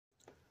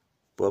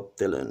Bob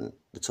Dylan,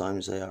 the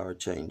times they are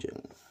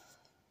a-changin'.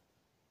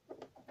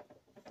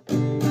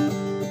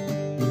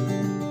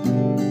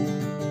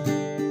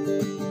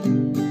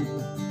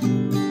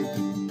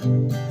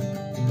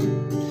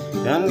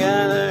 Come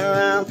gather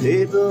around,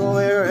 people,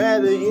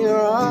 wherever you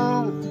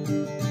roam,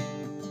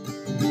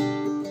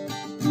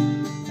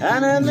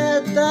 and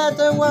admit that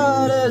the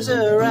waters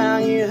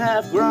around you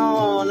have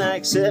grown.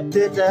 Accept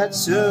it that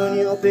soon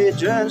you'll be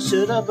drenched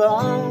to the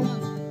bone.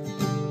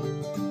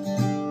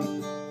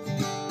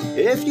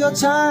 If your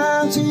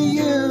time to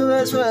you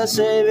is worth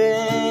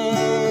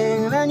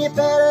saving, then you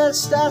better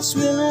start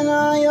swimming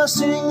or you'll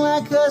sink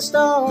like a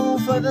stone,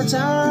 for the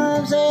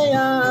times they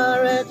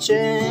are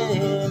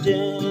a-changin'.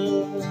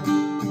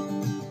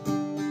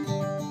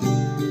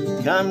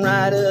 Come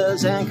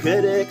writers and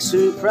critics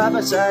who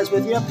prophesize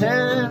with your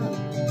pen,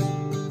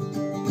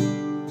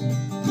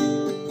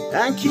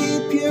 and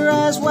keep your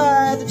eyes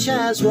wide, the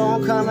chance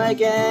won't come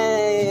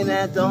again.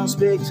 And don't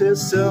speak too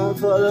soon,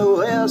 for the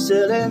wheel's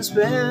still in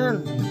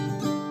spin,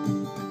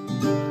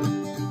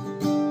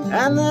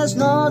 and there's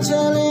no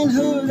telling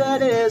who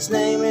that is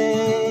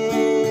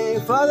naming.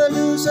 For the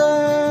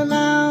loser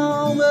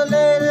now will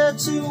later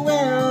to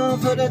win,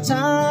 for the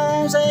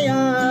times they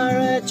are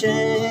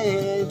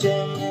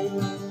a-changin'.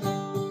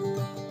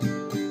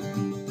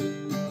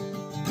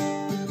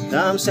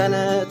 Come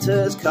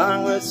senators,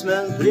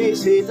 congressmen,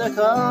 please heed the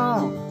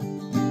call.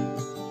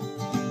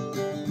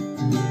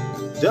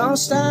 Don't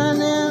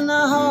stand in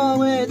the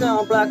hallway,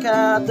 don't block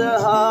out the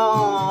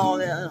hall,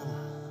 yeah.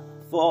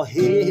 For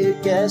he who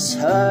gets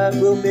hurt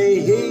will be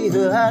he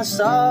who has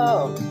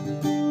stalled.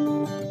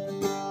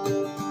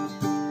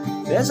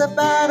 There's a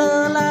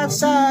battle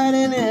outside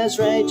and it's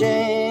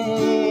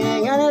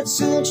raging, and it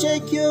soon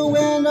shake your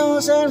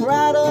windows and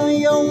rattle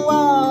your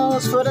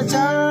walls, for the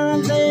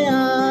times they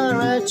are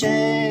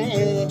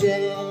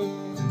a-changin'.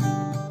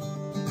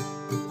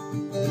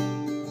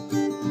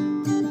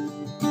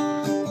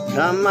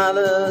 Come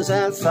mothers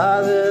and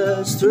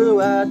fathers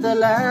throughout the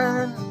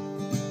land,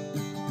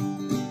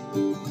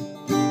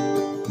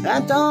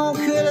 and don't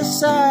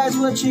criticize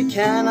what you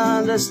can't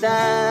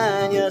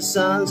understand. Your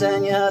sons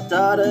and your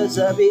daughters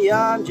are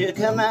beyond your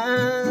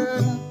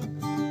command.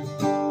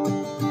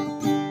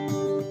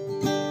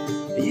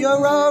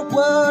 Your old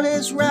world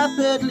is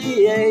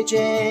rapidly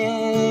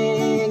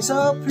aging,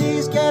 so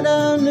please get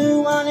a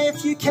new one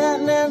if you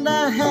can't lend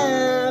a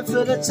hand,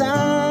 for the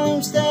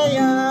times they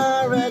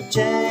are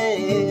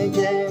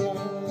a-changin'.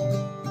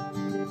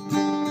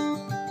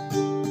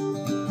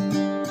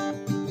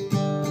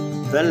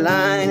 The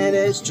line it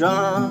is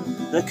drawn,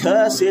 the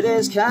curse it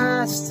is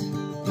cast.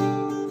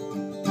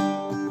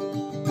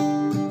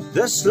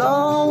 The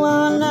slow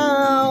one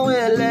now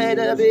will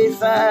later be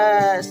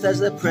fast, as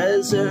the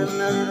present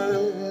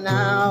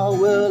now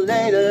will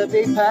later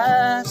be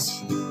past.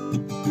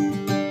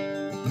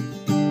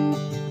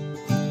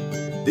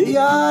 The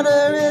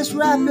order is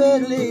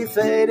rapidly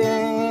fading,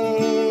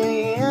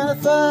 and the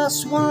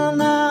first one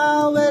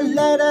now will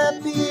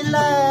later be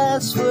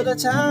last, for the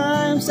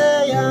times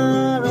they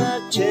are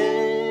a-changin'.